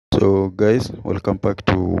So guys, welcome back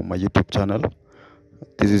to my YouTube channel.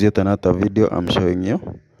 This is yet another video I'm showing you.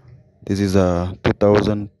 This is a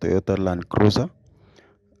 2000 Toyota Land Cruiser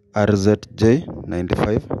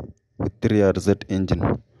RZJ95 with 3RZ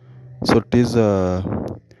engine. So this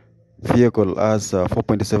vehicle has a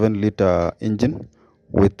 4.7 liter engine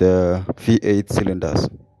with V8 cylinders,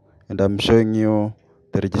 and I'm showing you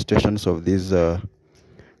the registrations of this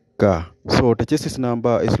car. So the chassis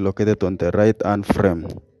number is located on the right hand frame,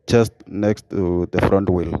 just next to the front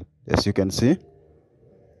wheel. As you can see,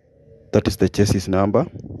 that is the chassis number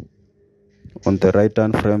on the right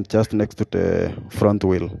hand frame, just next to the front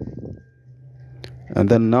wheel. And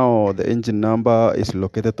then now the engine number is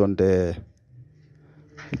located on the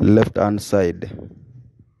left hand side,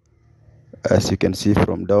 as you can see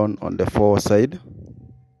from down on the forward side.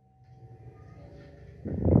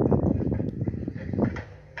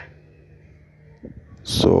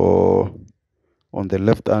 So on the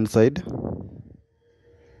left hand side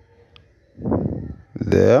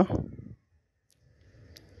there,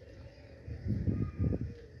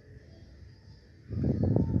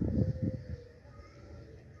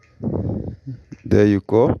 there you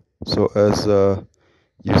go. So as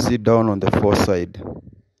you see down on the forward side,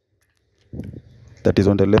 that is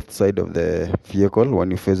on the left side of the vehicle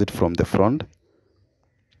when you face it from the front.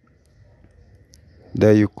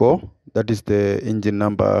 There you go. That is the engine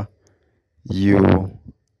number you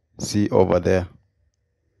see over there.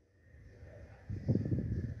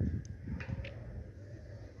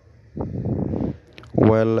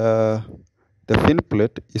 Well, the fin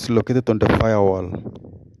plate is located on the firewall.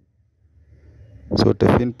 So the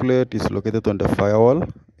fin plate is located on the firewall.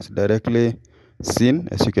 It's directly seen,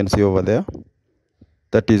 as you can see over there.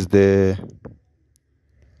 That is the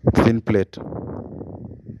fin plate.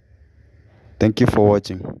 Thank you for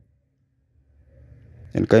watching,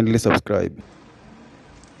 and kindly subscribe.